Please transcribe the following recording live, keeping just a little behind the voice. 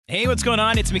Hey, what's going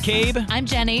on? It's McCabe. I'm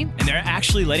Jenny. And they're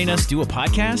actually letting us do a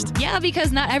podcast? Yeah,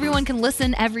 because not everyone can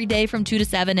listen every day from 2 to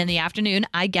 7 in the afternoon.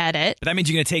 I get it. But that means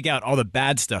you're going to take out all the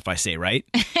bad stuff I say, right?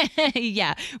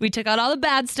 Yeah, we took out all the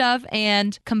bad stuff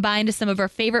and combined some of our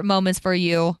favorite moments for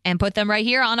you and put them right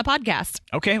here on a podcast.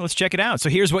 Okay, let's check it out. So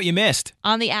here's what you missed.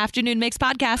 On the Afternoon Mix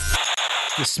podcast.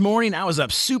 This morning, I was up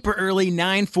super early,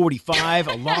 9:45.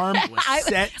 Alarm was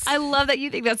set. I love that you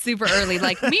think that's super early.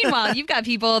 Like, meanwhile, you've got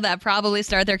people that probably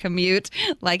start their commute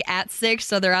like at 6,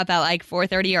 so they're up at like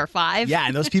 4:30 or 5. Yeah,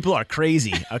 and those people are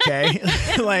crazy, okay?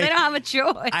 Like, they don't have a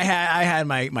choice. I had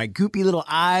my goopy little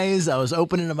eyes. I was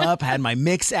opening them up, had my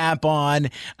Mix app on.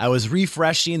 I was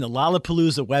refreshing the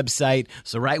Lollapalooza website.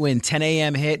 So right when 10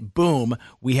 a.m. hit, boom,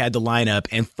 we had the lineup.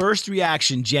 And first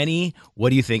reaction, Jenny, what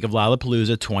do you think of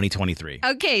Lollapalooza 2023?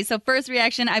 Okay, so first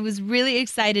reaction, I was really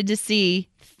excited to see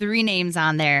 3 names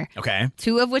on there. Okay.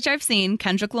 2 of which I've seen,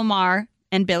 Kendrick Lamar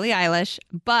and Billie Eilish,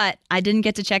 but I didn't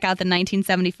get to check out the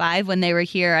 1975 when they were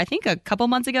here, I think a couple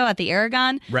months ago at the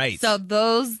Aragon. Right. So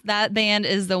that band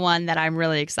is the one that I'm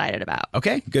really excited about.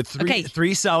 Okay, good.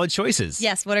 Three solid choices.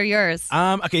 Yes, what are yours?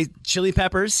 Okay, Chili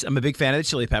Peppers. I'm a big fan of the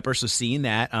Chili Peppers, so seeing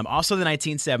that. Also the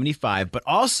 1975, but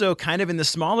also kind of in the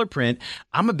smaller print,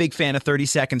 I'm a big fan of 30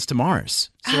 Seconds to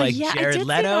Mars. So yeah, Jared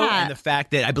Leto and the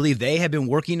fact that I believe they have been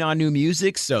working on new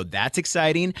music, so that's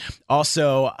exciting.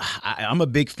 Also, I'm a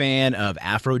big fan of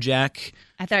Afrojack.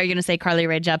 I thought you were going to say Carly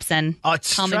Rae Jepsen. Oh,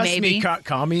 Call Me Maybe.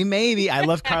 Call Me Maybe. I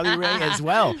love Carly Rae as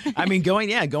well. I mean, going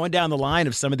down the line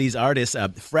of some of these artists.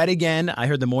 Fred again, I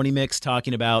heard the Morning Mix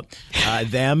talking about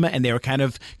them, and they were kind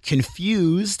of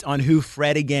confused on who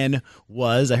Fred again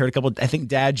was. I heard a couple, I think,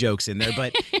 dad jokes in there,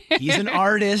 but he's an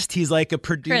artist. He's like a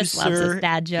producer. Chris loves his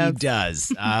dad jokes. He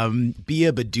does.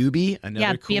 Bia Badoobie,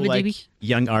 another cool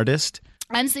young artist.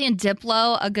 I'm seeing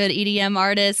Diplo, a good EDM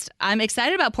artist. I'm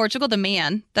excited about Portugal the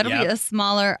Man. That'll be a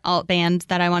smaller alt band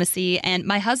that I want to see. And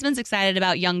my husband's excited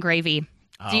about Young Gravy.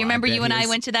 Do you remember you and I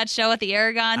went to that show at the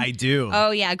Aragon? I do. Oh,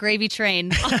 yeah, Gravy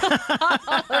Train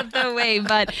all of the way.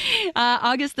 But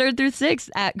August 3rd through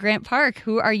 6th at Grant Park.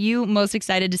 Who are you most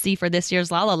excited to see for this year's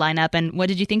Lala lineup? And what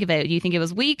did you think of it? Do you think it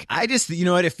was weak? You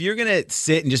know what? If you're going to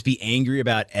sit and just be angry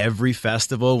about every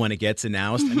festival when it gets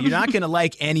announced, I mean, you're not going to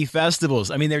like any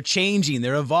festivals. I mean, they're changing,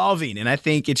 they're evolving. And I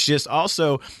think it's just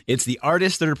also, it's the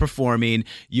artists that are performing.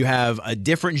 You have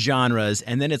different genres.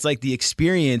 And then it's like the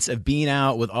experience of being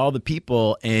out with all the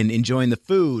people and enjoying the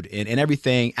food and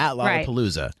everything at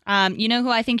Lollapalooza. Right. You know who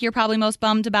I think you're probably most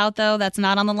bummed about, though, that's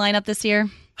not on the lineup this year?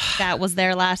 That was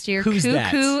there last year. Who's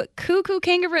that? Cuckoo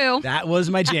Kangaroo. That was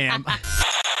my jam.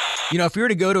 You know, if we were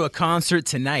to go to a concert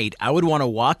tonight, I would want to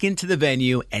walk into the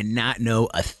venue and not know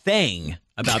a thing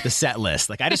about the set list.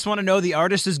 Like, I just want to know the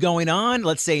artist is going on,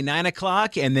 let's say 9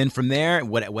 o'clock, and then from there,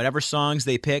 whatever songs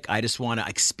they pick, I just want to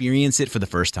experience it for the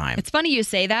first time. It's funny you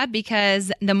say that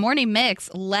because the Morning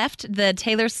Mix left the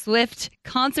Taylor Swift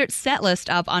concert set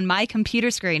list up on my computer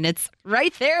screen. It's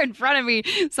right there in front of me.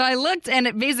 So I looked,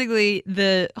 and basically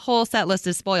the whole set list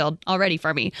is spoiled already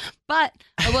for me. But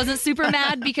I wasn't super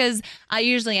mad because I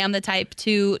usually am the type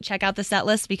to check out the set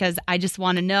list because I just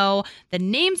want to know the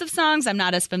names of songs I'm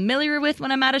not as familiar with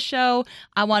when I'm at a show.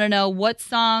 I want to know what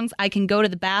songs I can go to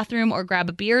the bathroom or grab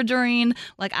a beer during.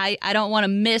 Like, I don't want to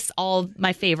miss all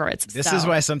my favorites. This is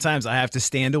why sometimes I have to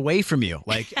stand away from you.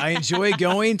 Like, I enjoy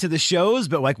going to the shows,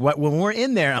 but like when we're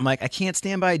in there, I'm like, I can't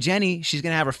stand by Jenny. She's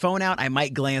going to have her phone out. I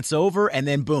might glance over and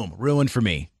then boom, ruined for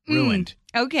me. Ruined.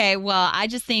 Okay, well, I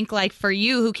just think, like, for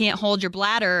you who can't hold your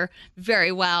bladder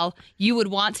very well, you would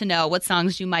want to know what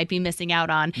songs you might be missing out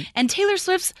on. And Taylor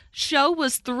Swift's show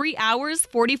was 3 hours,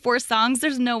 44 songs.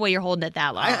 There's no way you're holding it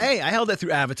that long. I held that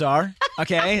through Avatar.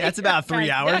 Okay, that's about 3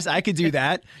 hours. I could do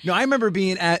that. No, I remember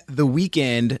being at the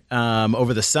Weekend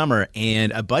over the summer,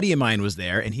 and a buddy of mine was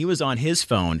there, and he was on his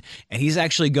phone, and he's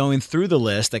actually going through the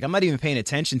list. Like, I'm not even paying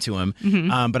attention to him,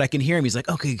 but I can hear him. He's like,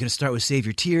 okay, you're going to start with Save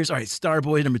Your Tears. All right,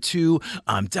 Starboy, number 2.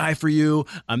 Die For You,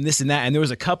 this and that. And there was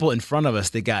a couple in front of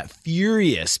us that got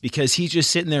furious because he's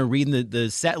just sitting there reading the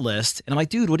set list. And I'm like,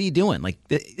 dude, what are you doing? Like,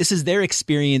 this is their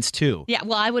experience too. Yeah,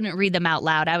 well, I wouldn't read them out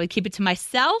loud. I would keep it to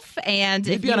myself. And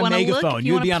You'd be on a megaphone.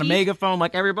 You would be on a megaphone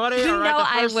like everybody. No,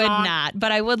 I would not.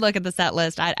 But I would look at the set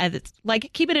list. I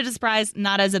like, keep it as a surprise,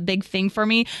 not as a big thing for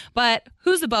me. But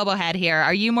who's the bobo head here?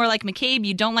 Are you more like McCabe?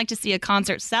 You don't like to see a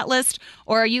concert set list?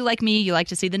 Or are you like me? You like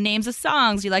to see the names of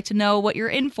songs. You like to know what you're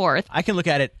in for. I can look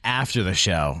at it after the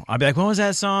show. I'll be like, what was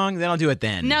that song? Then I'll do it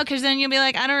then. No, because then you'll be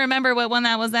like, I don't remember what one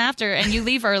that was after. And you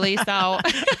leave early, so.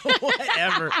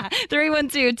 Whatever.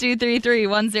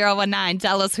 312-233-1019.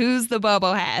 Tell us who's the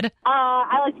bobo head.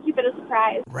 I like to keep it it a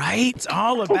surprise. Right? It's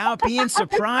all about being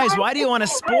surprised. Why do you want to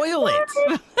spoil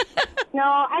it? No,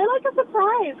 I like a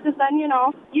surprise because then,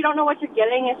 you don't know what you're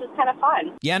getting. It's just kind of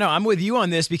fun. Yeah, no, I'm with you on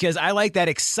this because I like that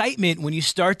excitement when you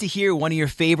start to hear one of your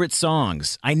favorite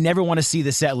songs. I never want to see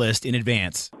the set list in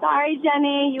advance. Sorry,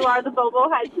 Jenny, you are the Bobo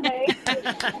head today.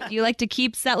 Do you like to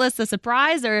keep set lists a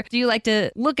surprise, or do you like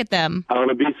to look at them? I want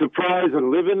to be surprised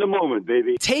and live in the moment,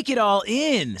 baby. Take it all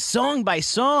in, song by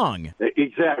song.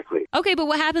 Exactly. Okay, but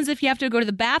what happens if you have to go to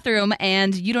the bathroom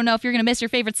and you don't know if you're going to miss your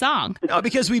favorite song? No,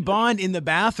 because we bond in the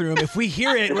bathroom. If we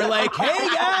hear it, we're like, hey,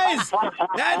 guys,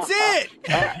 that's it.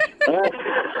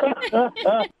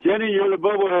 Jenny, you're the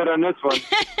bobblehead on this one.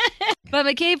 But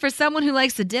McCabe, for someone who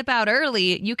likes to dip out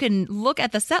early, you can look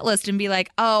at the set list and be like,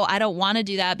 oh, I don't want to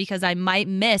do that because I might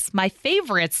miss my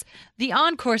favorites, the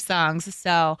encore songs.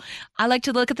 So I like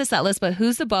to look at the set list, but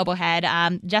who's the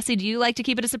bobblehead? Jesse, do you like to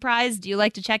keep it a surprise? Do you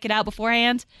like to check it out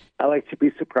beforehand? I like to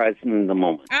be surprised in the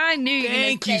moment. I knew you were going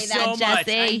Thank to you say so that, much.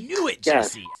 Jesse. I knew it,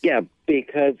 Jesse. Yeah,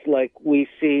 because like we've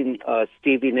seen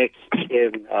Stevie Nicks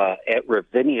at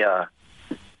Ravinia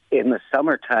in the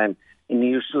summertime, and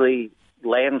usually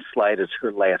Landslide is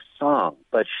her last song,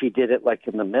 but she did it like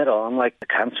in the middle. I'm like, the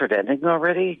concert ending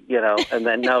already? And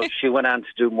then no, she went on to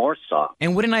do more songs.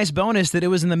 And what a nice bonus that it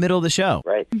was in the middle of the show.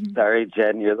 Right. Sorry,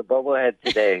 Jen, you're the bobblehead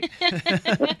today.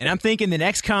 And I'm thinking the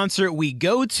next concert we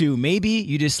go to, maybe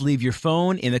you just leave your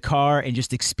phone in the car and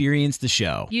just experience the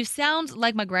show. You sound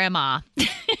like my grandma.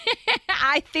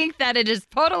 I think that it is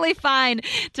totally fine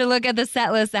to look at the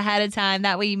set list ahead of time.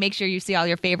 That way you make sure you see all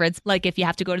your favorites, like if you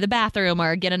have to go to the bathroom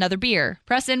or get another beer.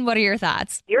 Preston, what are your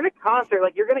thoughts? You're in a concert,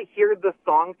 you're going to hear the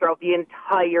song throughout the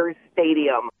entire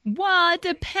stadium. Well, it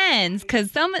depends,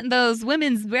 because some of those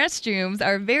women's restrooms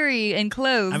are very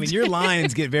enclosed. I mean, your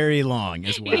lines get very long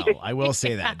as well. I will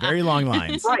say that. Very long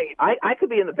lines. Right. I could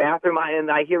be in the bathroom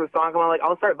and I hear the song come on,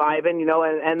 I'll start vibing,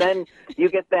 and then you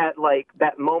get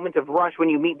that moment of rush when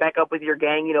you meet back up with your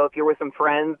gang, if you're with some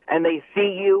friends and they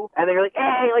see you and then you're like,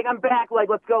 hey, I'm back,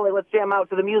 let's go, let's jam out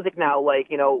to the music now, and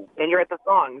you're at the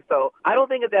song. So I don't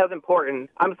think it's as important.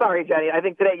 I'm sorry, Jenny. I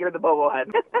think today you're the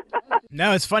bobblehead.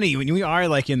 No, it's funny. When we are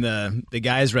in the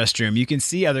guys' restroom, you can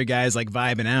see other guys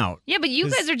vibing out. Yeah, but you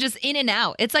guys are just in and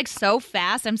out. It's so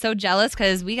fast. I'm so jealous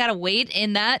because we got to wait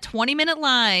in that 20-minute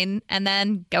line and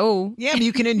then go. Yeah, but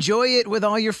you can enjoy it with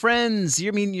all your friends.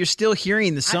 You're still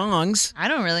hearing the songs. I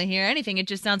don't really hear anything. It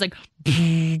just sounds like...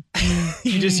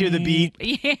 You just hear the beat.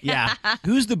 Yeah.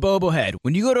 Who's the bobblehead?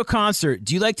 When you go to a concert,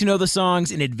 do you like to know the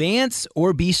songs in advance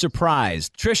or be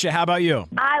surprised? Trisha, how about you?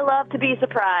 I love to be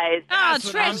surprised. Oh, That's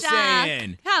Trisha. what I'm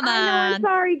saying. Come on. I know, I'm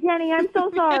sorry, Jenny. I'm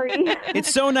so sorry.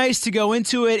 It's so nice to go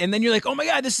into it, and then you're like, oh my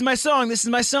God, this is my song. This is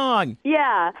my song.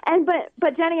 Yeah,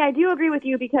 but Jenny, I do agree with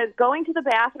you because going to the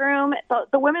bathroom,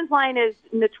 the women's line is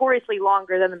notoriously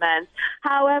longer than the men's.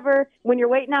 However, when you're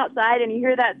waiting outside and you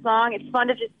hear that song, it's fun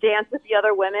to just dance with the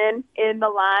other women in the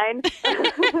line.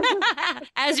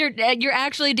 As you're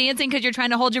actually dancing because you're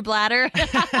trying to hold your bladder.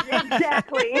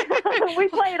 Exactly. We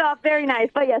play it off very nice.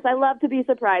 But yes, I love to be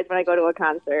surprised when I go to a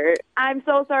concert. I'm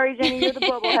so sorry, Jenny. You're the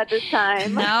bobblehead this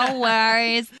time. No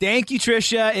worries. Thank you,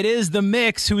 Trisha. It is The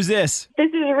Mix. Who's this? This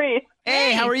is Reese.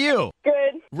 Hey, how are you? Good.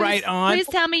 Right on. Please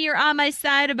tell me you're on my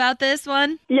side about this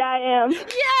one. Yeah, I am.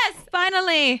 Yes,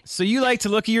 finally. So you like to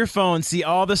look at your phone, see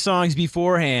all the songs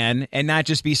beforehand, and not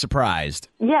just be surprised.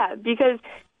 Yeah, because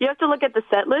you have to look at the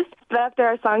set list, but if there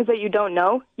are songs that you don't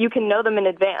know, you can know them in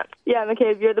advance. Yeah,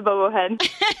 McCabe, you're the bobblehead.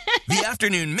 The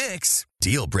Afternoon Mix.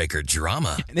 Deal breaker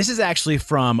drama. And this is actually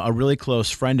from a really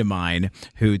close friend of mine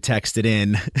who texted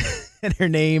in, and her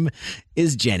name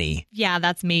is Jenny. Yeah,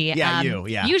 that's me. Yeah, you,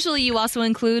 yeah. Usually you also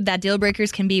include that deal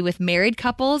breakers can be with married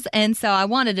couples, and so I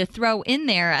wanted to throw in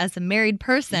there as a married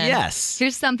person. Yes.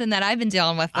 Here's something that I've been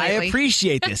dealing with lately. I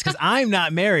appreciate this because I'm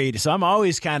not married, so I'm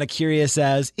always kind of curious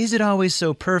as, is it always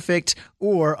so perfect,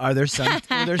 or are there some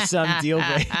deal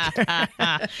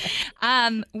breakers?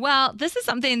 Well, this is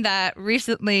something that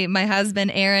recently my husband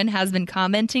Aaron has been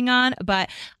commenting on, but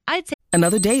I'd say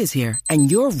another day is here, and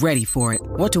you're ready for it.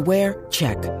 What to wear?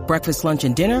 Check. Breakfast, lunch,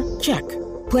 and dinner? Check.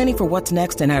 Planning for what's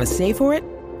next and how to save for it?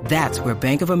 That's where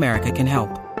Bank of America can help.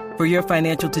 For your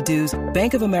financial to-dos,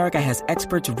 Bank of America has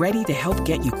experts ready to help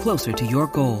get you closer to your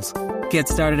goals. Get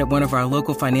started at one of our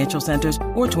local financial centers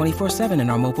or 24/7 in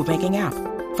our mobile banking app.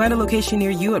 Find a location near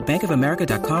you at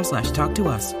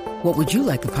bankofamerica.com/talktous. What would you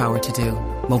like the power to do?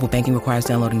 Mobile banking requires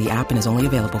downloading the app and is only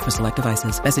available for select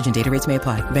devices. Message and data rates may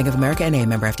apply. Bank of America NA,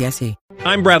 member FDIC.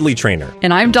 I'm Bradley Trainer.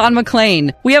 And I'm Don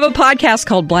McClain. We have a podcast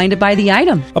called Blinded by the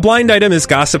Item. A blind item is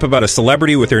gossip about a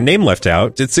celebrity with their name left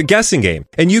out. It's a guessing game,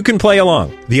 and you can play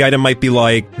along. The item might be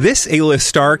like, this A-list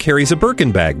star carries a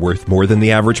Birkin bag worth more than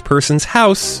the average person's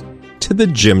house to the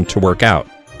gym to work out.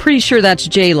 Pretty sure that's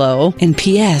J-Lo. And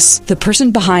P.S. the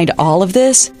person behind all of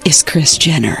this is Kris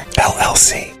Jenner,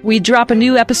 LLC. We drop a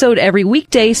new episode every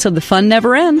weekday so the fun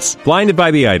never ends. Blinded by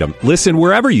the Item. Listen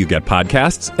wherever you get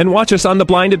podcasts and watch us on the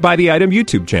Blinded by the Item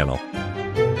YouTube channel.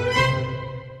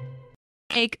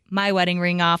 Take my wedding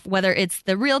ring off, whether it's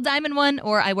the real diamond one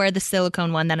or I wear the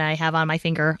silicone one that I have on my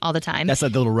finger all the time. That's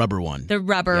like the little rubber one. The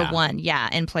rubber one,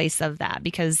 in place of that,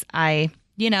 because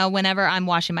whenever I'm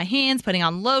washing my hands, putting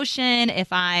on lotion,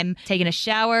 if I'm taking a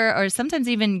shower, or sometimes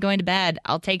even going to bed,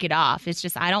 I'll take it off. It's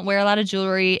just, I don't wear a lot of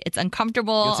jewelry. It's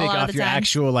uncomfortable. You'll take a lot off of the your time.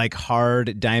 actual like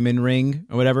hard diamond ring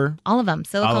or whatever? All of them.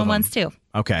 Silicone ones too.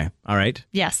 Okay. All right.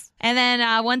 Yes. And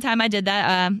then one time I did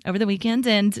that over the weekend,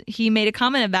 and he made a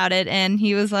comment about it, and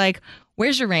he was like,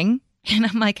 "Where's your ring?" And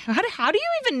I'm like, how do you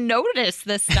even notice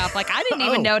this stuff? Like, I didn't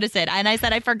even notice it. And I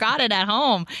said, I forgot it at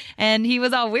home. And he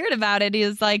was all weird about it. He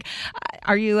was like,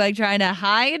 are you like trying to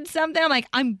hide something? I'm like,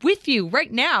 I'm with you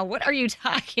right now. What are you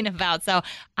talking about? So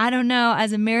I don't know.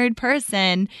 As a married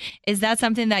person, is that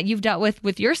something that you've dealt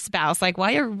with your spouse? Like,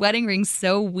 why are wedding rings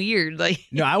so weird? Like,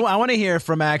 no, I want to hear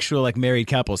from actual like married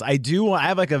couples. I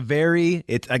have like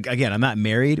again, I'm not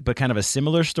married, but kind of a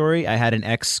similar story. I had an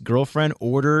ex-girlfriend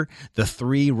order the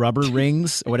 3 rubber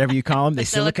rings, or whatever you call them, the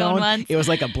silicone ones. It was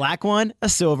like a black one, a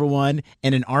silver one,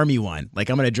 and an army one. Like,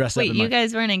 I'm going to dress up. Wait, you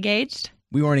guys weren't engaged?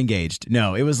 We weren't engaged.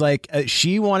 No, it was like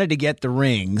she wanted to get the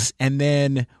rings, and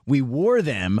then we wore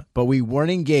them, but we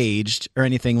weren't engaged or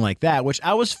anything like that, which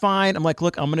I was fine. I'm like,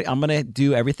 look, I'm gonna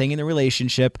do everything in the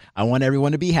relationship. I want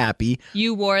everyone to be happy.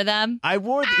 You wore them? I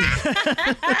wore them.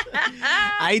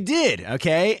 I did,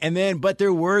 okay? And then, but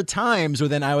there were times where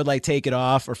then I would like take it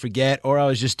off or forget, or I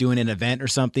was just doing an event or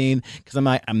something, because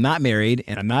I'm not married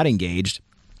and I'm not engaged.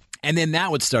 And then that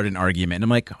would start an argument. And I'm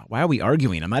like, why are we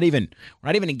arguing? We're not even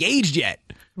engaged yet.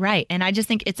 Right. And I just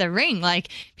think it's a ring. Like,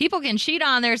 people can cheat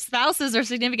on their spouses or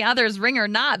significant others, ring or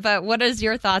not. But what is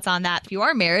your thoughts on that? If you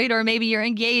are married or maybe you're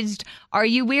engaged, are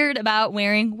you weird about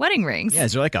wearing wedding rings? Yeah,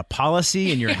 is there like a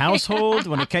policy in your household?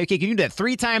 Can you do that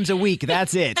 3 times a week?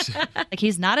 That's it. Like,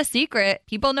 he's not a secret.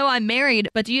 People know I'm married.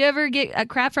 But do you ever get a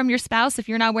crap from your spouse if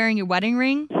you're not wearing your wedding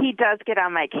ring? He does get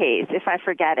on my case if I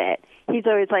forget it. He's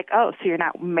always like, oh, so you're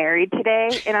not married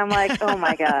today? And I'm like, oh,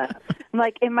 my God. I'm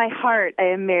like, in my heart, I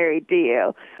am married to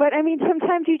you. But, I mean,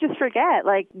 sometimes you just forget.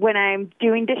 Like, when I'm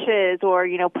doing dishes or,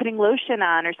 putting lotion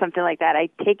on or something like that, I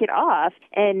take it off.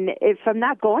 And if I'm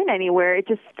not going anywhere, it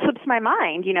just slips my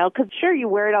mind, because sure, you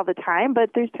wear it all the time,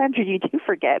 but there's times where you do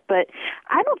forget. But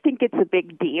I don't think it's a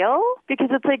big deal, because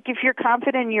it's like, if you're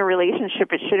confident in your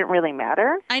relationship, it shouldn't really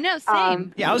matter. I know,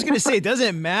 same. Yeah, I was going to say, it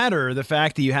doesn't matter the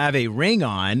fact that you have a ring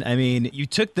on. I mean, you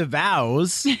took the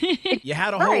vows. You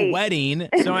had a whole wedding.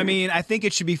 So, I mean, I think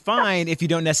it should be fine if you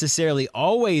don't necessarily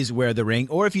always wear the ring,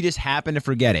 or if you just happen to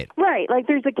forget it. Right. Like,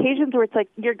 there's occasions where it's like,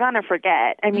 you're going to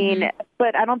forget. I mean,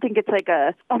 but I don't think it's like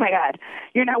oh my God,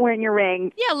 you're not wearing your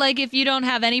ring. Yeah, like if you don't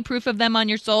have any proof of them on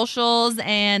your socials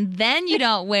and then you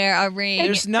don't wear a ring.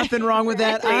 There's nothing wrong with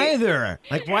that either.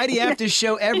 Like, why do you have to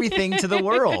show everything to the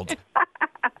world?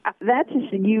 That's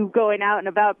just you going out and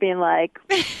about being like,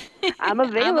 I'm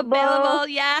available. I'm available,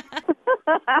 yeah.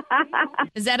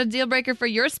 Is that a deal breaker for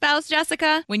your spouse,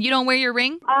 Jessica, when you don't wear your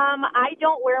ring? I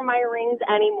don't wear my rings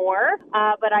anymore,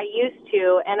 but I used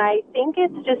to. And I think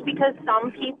it's just because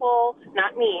some people,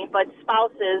 not me, but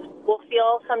spouses, will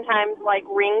feel sometimes like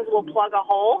rings will plug a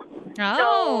hole. Oh.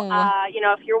 So,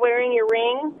 if you're wearing your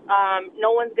ring,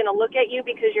 no one's going to look at you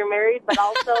because you're married, but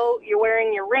also you're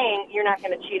wearing your ring, you're not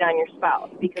going to cheat on your spouse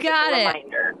because it's a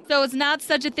reminder. So it's not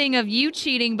such a thing of you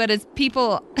cheating, but it's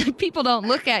people don't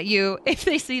look at you if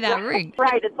they see that ring.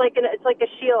 Right. It's like a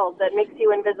shield that makes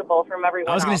you invisible from everyone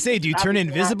else. I was going to say, do you turn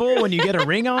invisible when you get a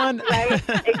ring on? Right.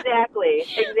 Exactly.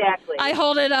 I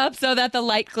hold it up so that the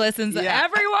light glistens. Yeah.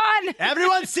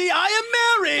 Everyone see, I am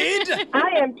married.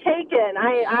 I am taken.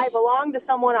 I belong to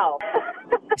someone else.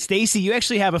 Stacy, you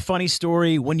actually have a funny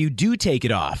story when you do take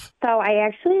it off. So I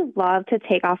actually love to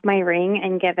take off my ring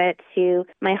and give it to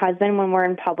my husband when we're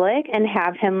in public and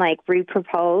have him like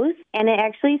re-propose. And it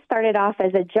actually started off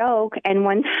as a joke. And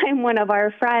one time one of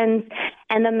our friends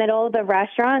in the middle of the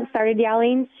restaurant started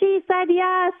yelling, "She said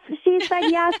yes! She said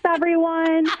yes,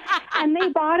 everyone!" And they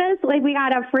bought us, like, we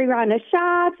got a free round of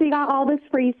shots. We got all this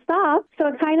free stuff. So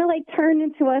it kind of, like, turned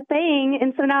into a thing.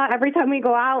 And so now every time we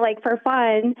go out, like, for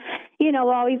fun, you know,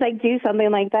 we'll always, like, do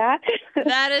something like that.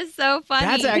 That is so funny.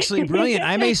 That's actually brilliant.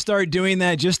 I may start doing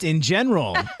that just in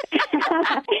general.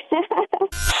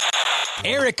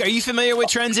 Eric, are you familiar with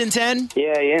Trends in 10?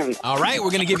 Yeah, I am. All right,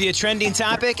 we're going to give you a trending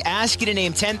topic, ask you to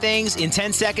name 10 things in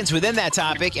 10 seconds within that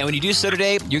topic, and when you do so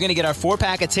today, you're going to get our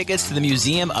 4-pack of tickets to the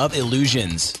Museum of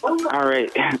Illusions. All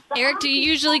right. Eric, do you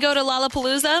usually go to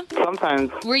Lollapalooza?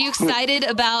 Sometimes. Were you excited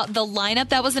about the lineup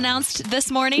that was announced this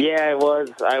morning? Yeah, I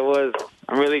was.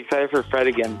 I'm really excited for Fred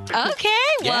again. Okay,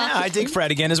 well. Yeah, I dig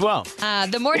Fred again as well.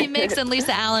 The Morning Mix and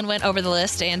Lisa Allen went over the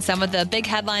list, and some of the big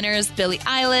headliners, Billie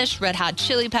Eilish, Red Hot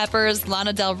Chili Peppers,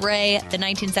 Lana Del Rey, the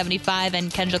 1975,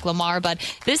 and Kendrick Lamar. But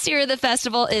this year, the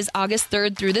festival is August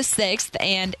 3rd through the 6th,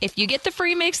 and if you get the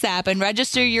free Mix app and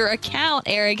register your account,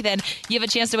 Eric, then you have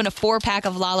a chance to win a 4-pack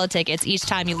of Lolla tickets each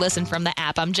time you listen from the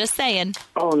app. I'm just saying.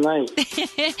 Oh,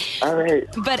 nice. All right.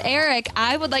 But Eric,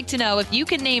 I would like to know if you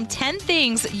can name 10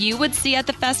 things you would see at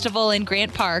the festival in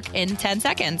Grant Park in 10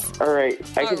 seconds. All right.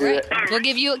 I can do that. We'll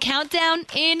give you a countdown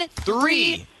in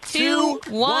 3, 2,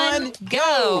 1,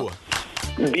 go.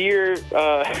 Beer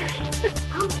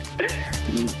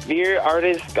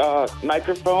artist,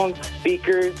 microphones,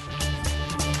 speakers,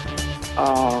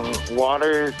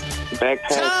 water,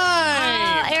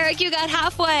 backpack. Eric, you got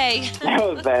halfway. That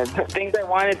was bad. Things I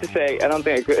wanted to say, I don't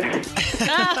think I could.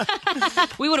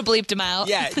 We would have bleeped him out.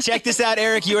 Yeah, check this out,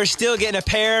 Eric. You are still getting a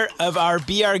pair of our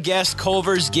Be Our Guest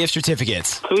Culver's gift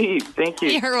certificates. Sweet, thank you.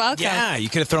 You're welcome. Yeah, you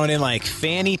could have thrown in like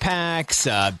fanny packs,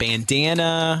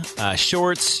 bandana,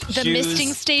 shorts, the shoes.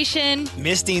 misting station.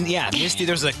 Misting.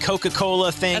 There's a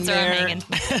Coca-Cola thing That's there. where I'm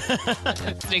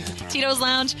hanging. Tito's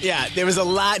Lounge. Yeah, there was a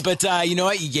lot, but you know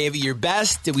what? You gave it your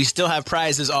best. We still have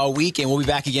prizes all week, and we'll be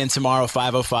back again tomorrow,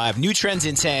 5:05. New Trends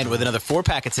in 10 with another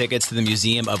 4-pack of tickets to the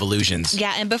Museum of Illusions.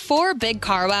 Yeah, and before Big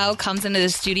Carwow comes into the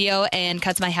studio and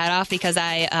cuts my head off because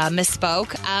I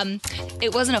misspoke,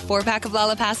 it wasn't a 4-pack of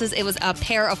Lolla passes. It was a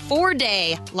pair of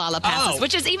 4-day Lolla passes,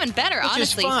 which is even better,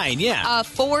 honestly. Which is fine, yeah. A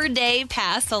 4-day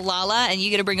pass to Lolla, and you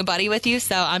get to bring a buddy with you.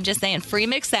 So I'm just saying, free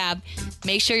Mix app.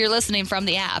 Make sure you're listening from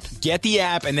the app. Get the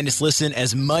app and then just listen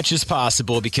as much as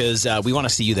possible because we want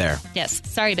to see you there. Yes.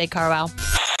 Sorry, Big Carwow.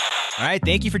 All right,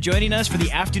 thank you for joining us for the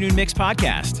Afternoon Mix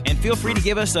podcast. And feel free to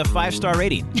give us a 5-star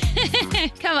rating.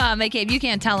 Come on, McCabe, you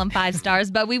can't tell them 5 stars,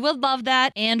 but we would love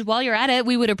that. And while you're at it,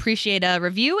 we would appreciate a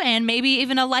review and maybe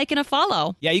even a like and a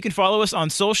follow. Yeah, you can follow us on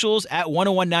socials at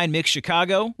 1019 Mix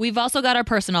Chicago. We've also got our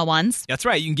personal ones. That's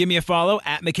right. You can give me a follow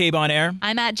at McCabe on Air.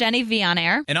 I'm at Jenny V on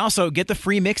Air. And also get the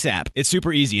free Mix app. It's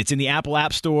super easy. It's in the Apple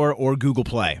App Store or Google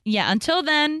Play. Yeah, until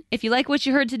then, if you like what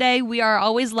you heard today, we are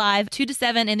always live 2 to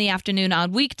 7 in the afternoon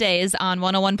on weekdays on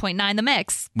 101.9 The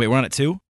Mix. Wait, we're on at 2?